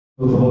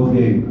About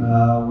game,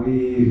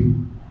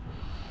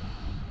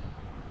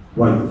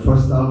 the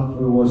first half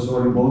was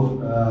horrible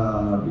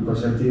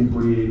because I think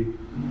we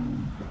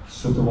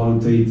sort of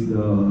evaluate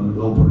the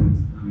opponent.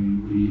 I mean,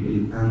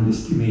 we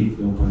underestimate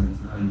the opponent,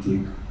 I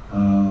think.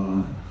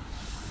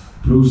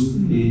 Plus,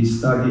 they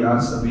study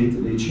us a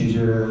bit, they change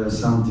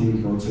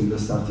something also in the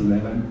starting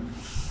 11.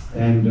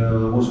 And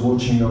was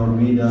watching our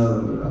media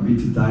a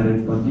bit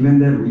tired, but even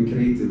there we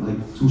created like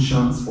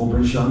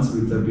open shots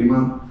with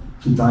Bima,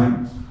 2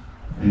 times.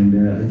 And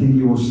I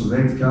think it was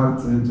red card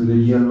to the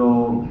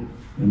yellow.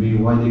 I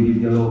mean, why they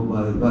give yellow?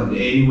 But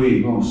anyway,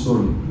 no,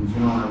 sorry. If you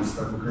know, I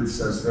start to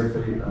criticize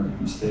referee,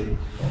 mistake.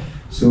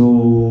 So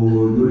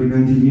during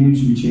 90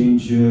 minutes we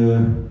change.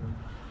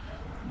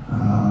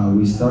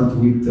 We start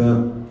with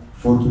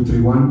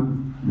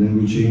 4-2-3-1. Then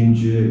we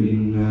change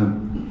in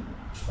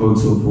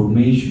also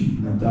formation.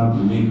 In attack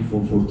we make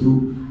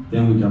 4-4-2.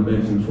 Then we come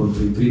back in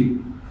 4-3-3.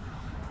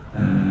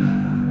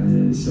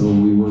 So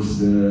it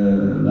was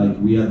like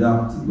we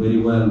adapt very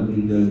well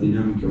in the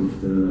dynamic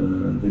of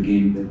the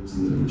game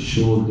that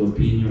showed the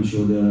opinion,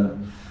 showed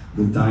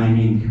the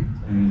timing,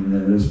 and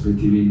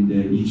respective in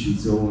each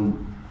zone.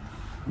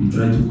 We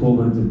try to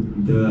cover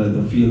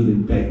the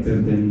field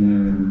better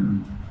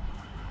than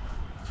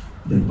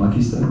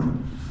Pakistan.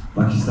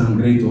 Pakistan,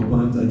 great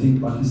opponent. I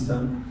think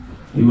Pakistan,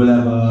 he will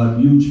have a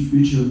huge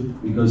future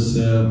because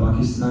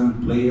Pakistan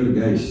player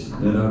guys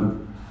that are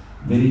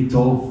very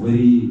tough,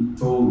 very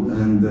tall,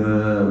 and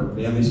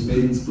they have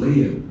experienced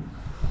player.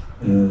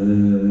 I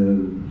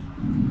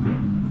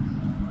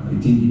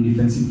think in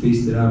defensive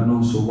phase they are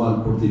not so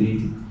well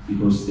coordinated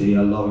because they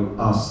allow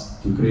us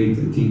to create,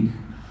 I think,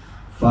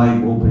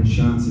 5 open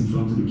shots in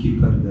front of the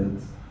keeper.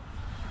 That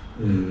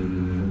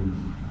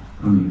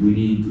I mean, we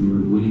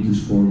need to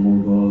score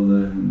more goal,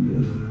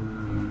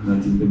 and I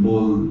think the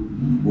ball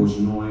was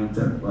no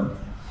enter, but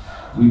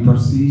we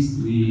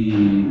persist. We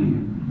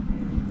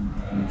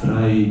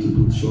try to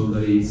put shoulder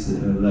hits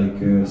like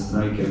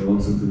striker.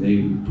 Also today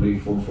we play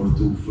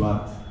 4-4-2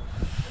 flat,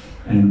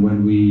 and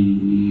when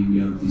we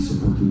have this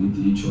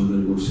opportunity, each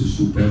other was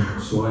super.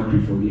 So happy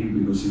for him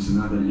because he's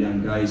another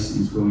young guy.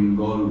 He's going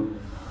goal.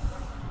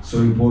 So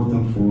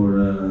important for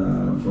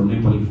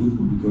Nepali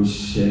football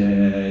because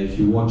if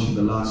you watch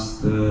the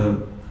last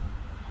 2-3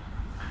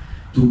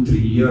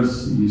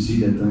 years, you see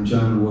that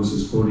Anjan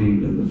was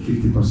scoring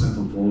 50%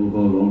 of all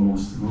goal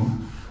almost. You know?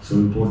 So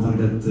important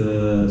that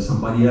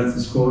somebody else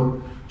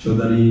score.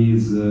 Chaudhary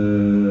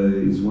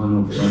is one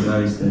of the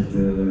guys that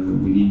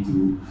we need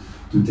to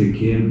take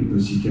care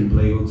because he can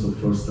play also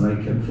for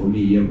striker. For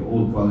me, he have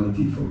all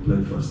quality for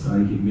play for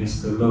strike. He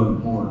must learn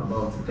more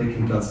about the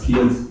technical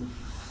skills.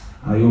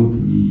 I hope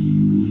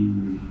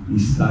he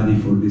study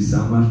for this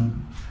summer.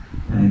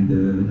 And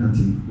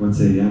nothing. What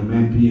say? I'm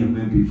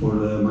happy for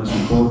my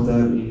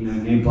supporter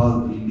in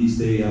Nepal. In this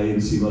day, I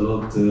receive a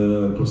lot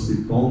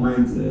positive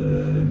comment.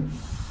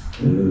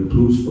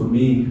 Plus for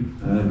me,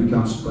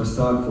 become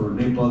superstar for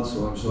Nepal,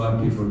 so I'm so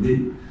happy for this.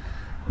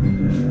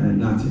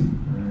 Nothing,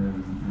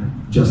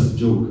 just a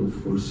joke,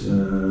 of course.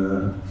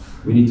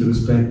 We need to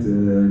respect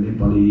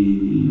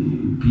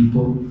Nepali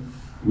people.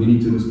 We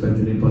need to respect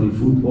Nepali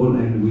football,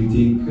 and we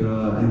think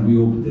and we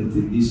hope that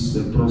in this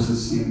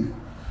processing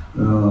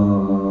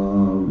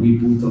we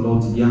put a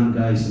lot of young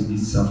guys in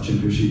this sub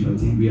championship. I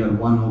think we are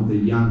one of the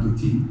young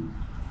team.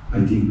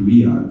 I think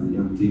we are the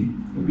young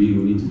team. Maybe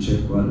we need to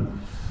check well.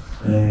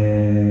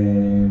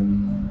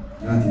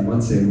 Nothing.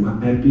 What say?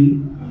 I'm happy.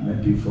 I'm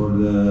happy for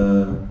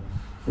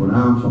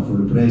ANFA, for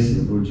the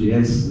president, for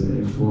GS,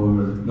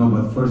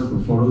 but first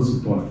for all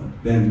support.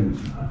 Then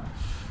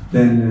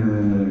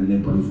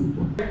Nepali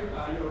football.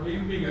 Your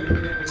team being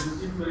eliminated, you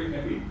seem very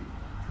happy.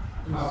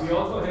 We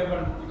also have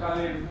an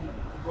Italian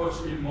coach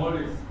in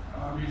Morris.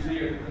 We see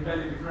an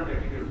entirely different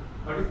attitude.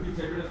 What is this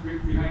evidence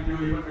behind you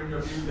even when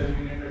your team is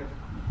eliminated?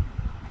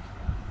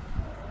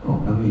 Oh,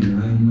 I mean,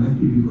 I'm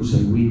happy because I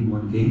win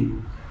one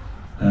game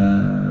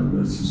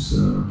versus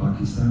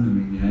Pakistan. I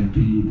mean,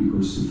 happy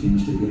because to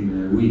finish the game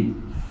I win.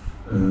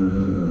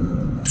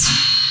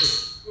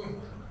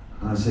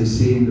 As I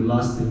say in the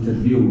last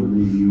interview,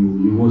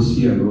 you was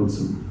here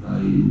also. I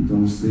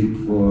don't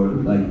sleep for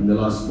like in the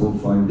last 4 or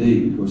 5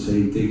 days because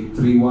I take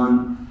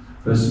 3-1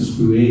 versus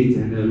Kuwait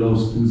and I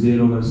lost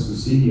 2-0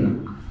 versus Syria.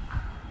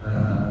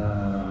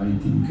 I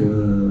think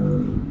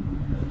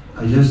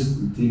I just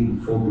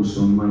think focus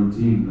on my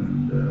team,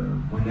 and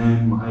when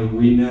I'm a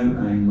winner,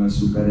 I'm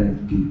super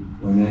happy.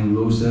 When I'm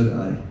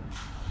loser,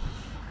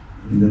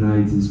 in the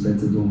night it's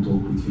better don't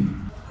talk with me.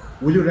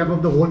 Will you wrap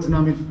up the whole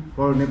tournament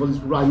for Nepal's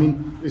football? I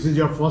mean, this is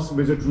your first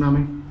major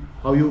tournament.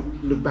 How you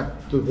look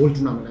back to the whole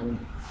tournament? I mean,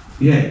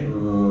 yeah,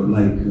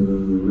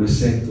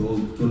 reset all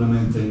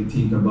tournament and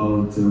think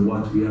about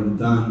what we have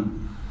done.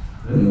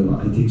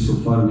 I think so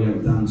far we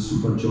have done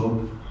super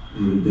job.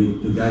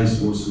 The guys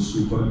was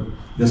super.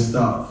 The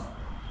staff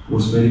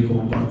was very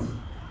compact.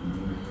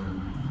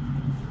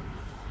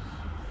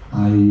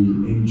 I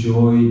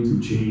enjoy to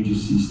change the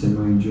system.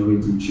 I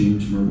enjoy to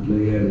change my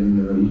player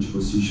in each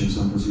position,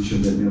 some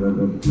position that never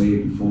got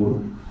played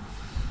before.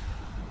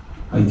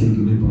 I think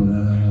Nepal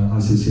has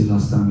as I said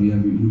last time, we have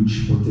a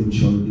huge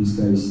potential. These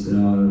guys, they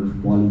are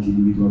quality,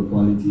 individual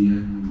quality,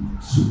 and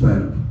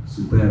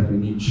superb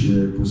in each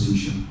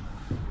position.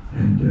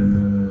 And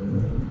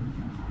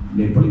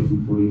Nepali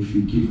football, if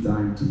we give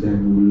time to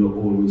them, we will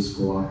always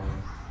go up.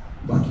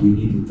 But we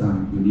need the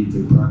time, we need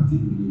the practice,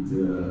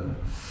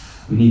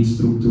 we need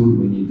structure,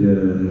 we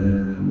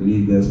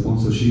need the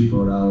sponsorship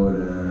for our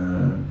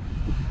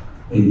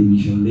A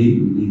Division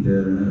League. We need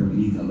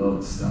a lot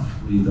of stuff.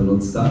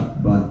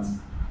 But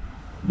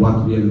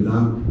what we have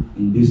done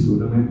in this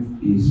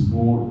tournament is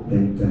more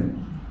than 10.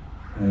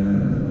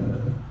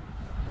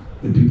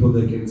 The people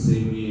that can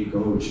say me,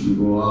 coach, you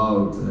go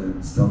out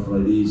and stuff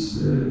like this,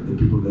 the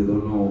people that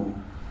don't know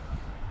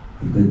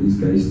that these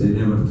guys, they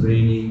never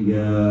training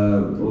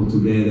all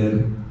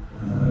together.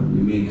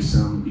 We make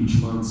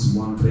each month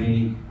one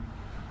training,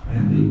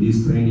 and in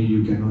this training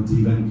you cannot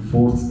even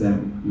force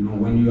them. You know,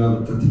 when you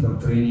have a tactical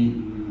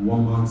training in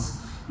 1 month,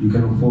 you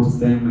cannot force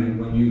them, and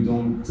when you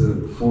don't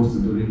force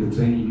during the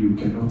training, you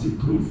cannot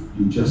improve.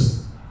 You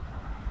just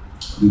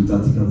do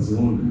tactical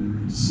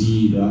zone,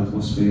 see the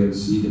atmosphere,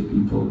 see the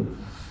people.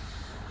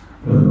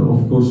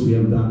 Of course, we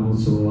have done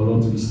also a lot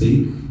of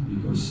mistake,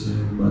 because,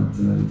 but I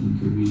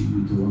think we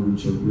do a good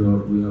job. We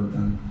have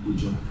done a good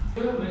job.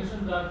 You have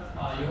mentioned that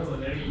you have a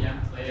very young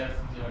players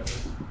in your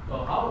team. So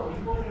how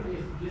important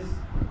is this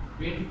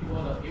waiting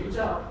for the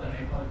future of the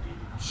Nepal team?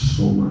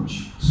 So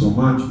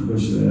much,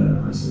 because I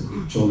said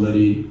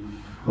Chaudhary,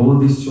 how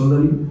old is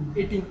Chaudhary?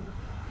 18.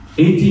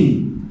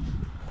 18.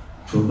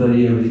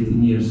 Chaudhary have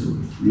 18 years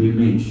old,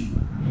 real age.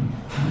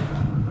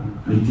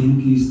 I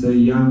think he's the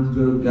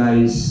younger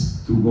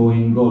guys to go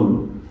in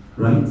goal,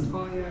 right?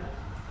 Oh yeah.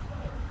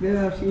 There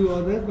are a few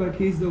others, but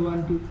he's the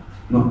one to.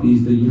 No,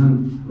 he's the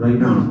young right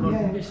now.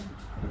 Yeah. Yes.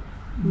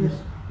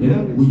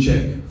 Yeah, we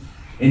check.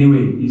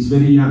 Anyway, he's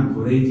very young.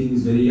 For 18,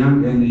 he's very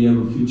young, and he have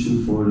a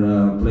future for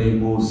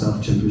playing more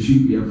South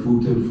Championship. He have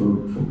future for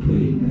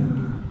playing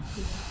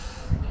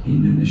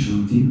in the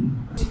national team.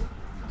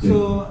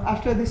 So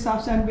after the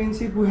South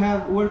Championship, we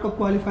have World Cup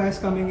qualifiers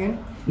coming in,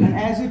 and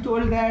as you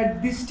told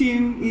that this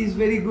team is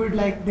very good,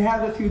 like they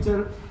have the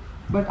future.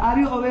 But are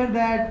you aware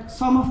that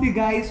some of the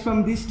guys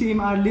from this team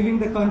are leaving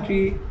the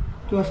country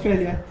to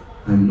Australia?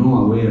 I'm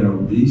not aware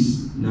of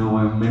this. Now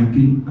I'm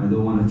happy. I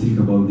don't want to think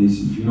about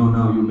this. If you know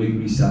now, you make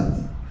me sad.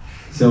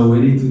 So we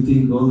need to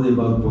think only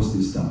about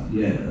positive stuff.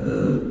 Yeah,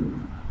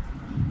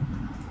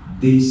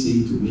 they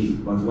say to me,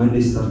 but when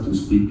they start to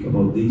speak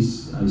about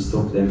this, I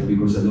stop them,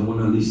 because I don't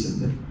want to listen to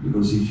them.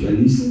 Because if I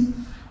listen,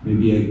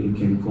 maybe I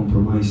can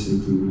compromise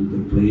to the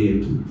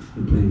player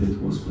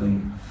that was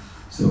playing.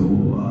 So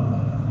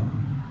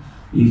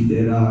if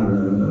there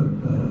are,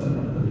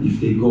 if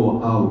they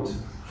go out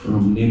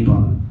from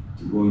Nepal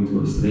to go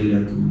into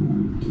Australia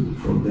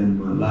for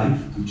them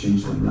life, to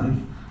change their life,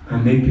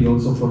 and maybe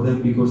also for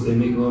them because they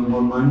make more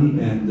money,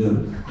 and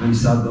I'm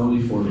sad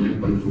only for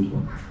Nepali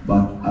football.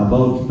 But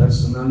about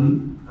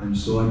personally, I'm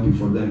so happy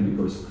for them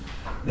because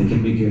they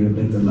can make a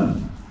better life.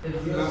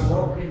 If you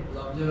work in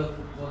luxury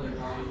football and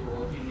now you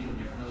work in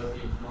national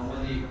teams,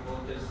 normally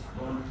coaches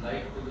don't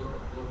like to go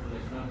to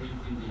national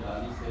teams in the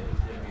early stages of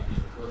their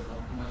meeting because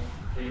not much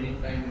training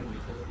time and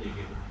because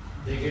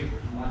they get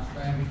much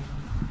time with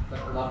the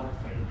club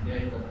and they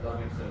are in the club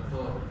itself.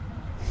 So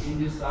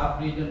in this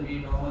South region, we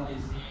normally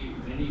see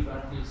many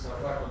countries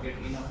suffer to get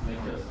enough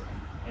matches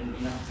and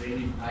enough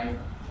training time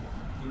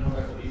in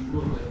order to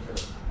improve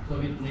themselves. So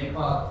with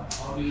Nepal,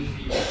 how do you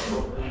see it? As you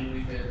have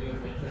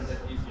mentioned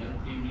that this young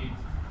team needs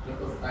a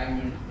lot of time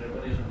and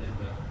preparation as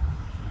well.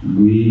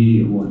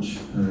 We watch,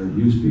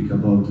 you speak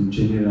about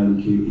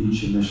generally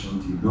each national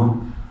team,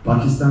 no?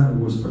 Pakistan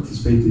was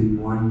participating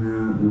in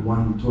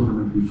one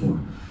tournament before.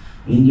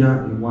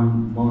 India in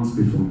 1 month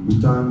before.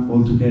 Bhutan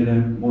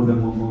altogether more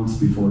than 1 month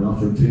before.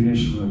 After 3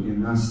 national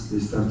against us, they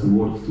start to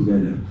work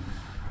together.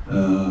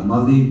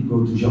 Maldives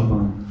go to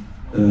Japan.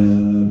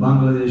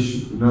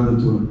 Bangladesh, another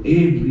tour.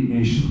 Every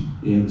nation,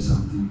 they have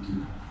something to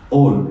do.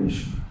 All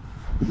nations.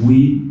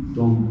 We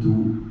don't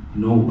do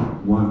no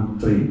one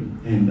training.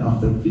 And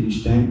after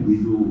finish 10, we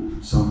do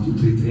some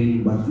 2-3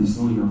 training, but it's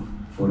not enough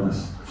for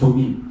us, for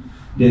me.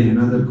 Then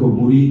another coach,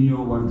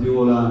 Mourinho,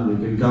 Guardiola, they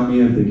can come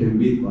here, they can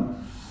beat, but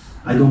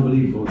I don't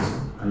believe also.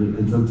 I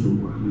tell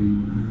true. I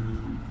mean,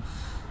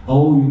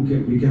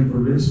 we can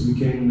progress, we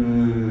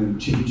can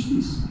change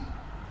this.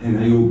 And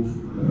I hope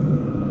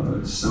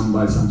some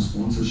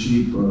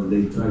sponsorship,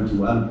 they try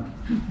to help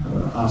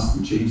us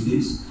to change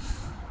this.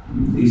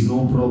 There's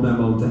no problem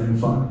about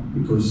NFR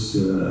because,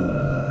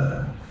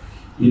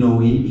 you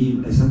know,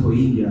 in example,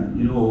 India,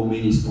 you know how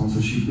many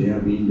sponsorship they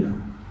have in India.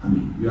 I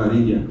mean, you are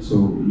India,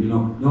 so you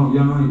know, no,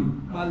 you're not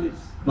in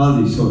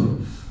Maldives, sorry.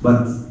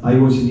 But I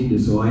was in India,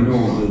 so I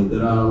know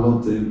there are a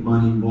lot of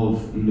money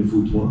involved in the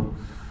football.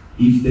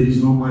 If there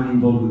is no money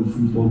involved in the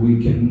football, we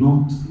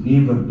cannot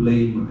never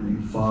blame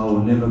FA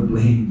or never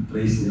blame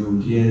President or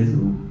GS.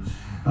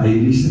 I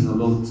listen a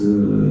lot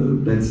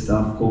bad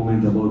stuff,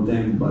 comment about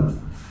them, but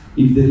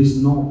if there is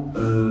no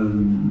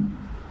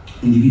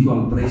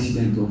individual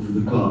president of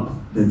the club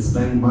that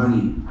spend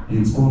money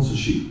and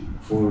sponsorship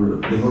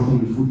for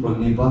developing football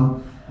in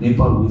Nepal,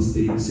 Nepal will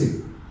stay the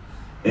same.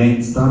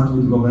 And start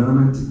with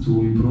government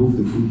to improve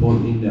the football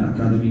in the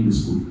academy in the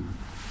school.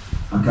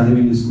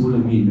 Academy in the school, I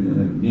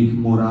mean, make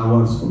more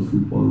hours for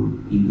football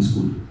in the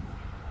school.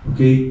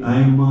 Okay,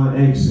 I'm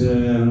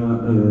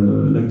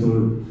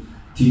ex-lecturer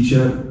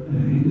teacher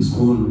in the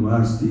school,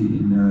 university,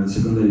 in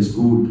secondary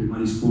school,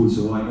 primary school,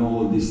 so I know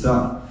all this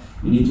stuff.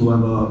 We need to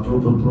have a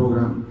proper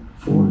program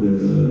for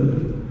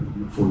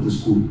the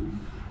school.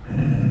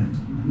 And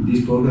in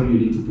this program, you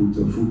need to put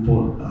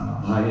football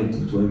higher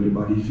to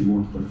everybody if you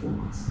want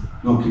performance.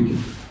 No cricket.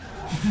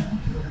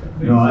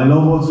 I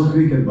love also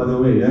cricket, by the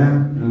way.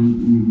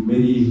 I'm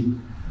very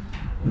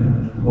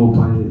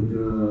open.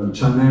 The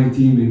Chennai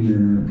team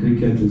in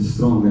cricket is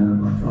strong,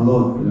 but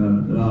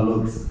there are a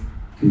lot of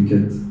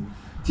cricket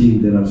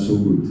teams that are so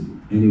good.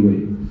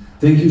 Anyway,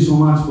 thank you so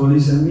much for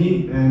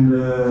listening and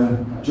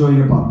enjoy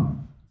Nepal.